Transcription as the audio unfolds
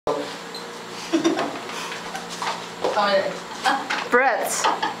Breads.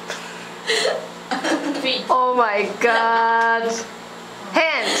 Feet. Oh my god.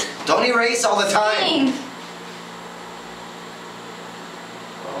 Hands. Don't erase all the time. Feet.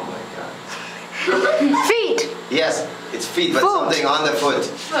 Oh my god. Feet. Yes, it's feet, but Foot. something on the foot.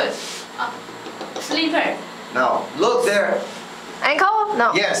 Foot. Sleeper. No, look there. Ankle?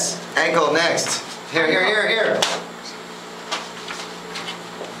 No. Yes, ankle next. Here.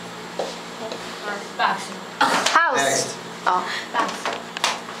 Back. House. Next. Oh. Back.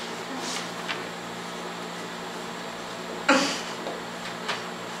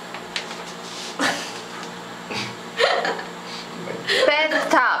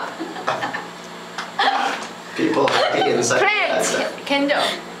 Bathtub. People happy inside. Plant. Candle.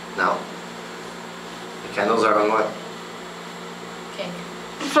 No. The candles are on what? Cake.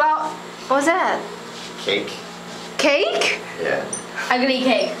 Flower. What's that? Cake. Cake? Yeah. Ugly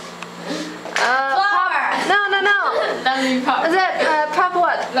cake. Flower. No. Lollipop. Is that pop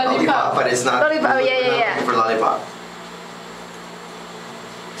what? Lollipop, but it's not. Lollipop, we're yeah. not looking for lollipop.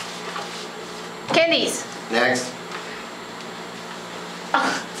 Candies. Next.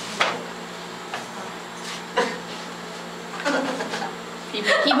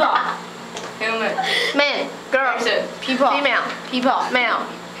 People. Human. Man. Girl. Person. People. Female. People. Male.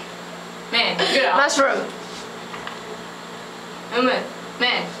 Man. Girl. Mushroom. Woman.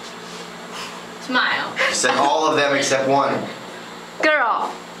 Man. Smile. You said all of them except one.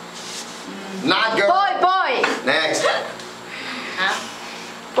 Girl. Not girl. Boy. Next. Huh?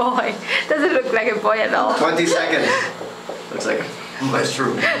 Boy. Doesn't look like a boy at all. 20 seconds. Looks like a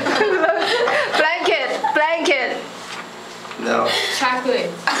mushroom. Blanket. No.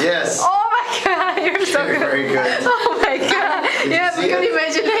 Chocolate. Yes. Oh my god, you're so good. Very good. Oh my god, Did you you have see good it?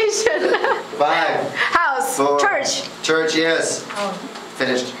 imagination. 5. House. 4. Church. Church, yes. Oh.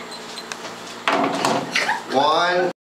 Finished. 1.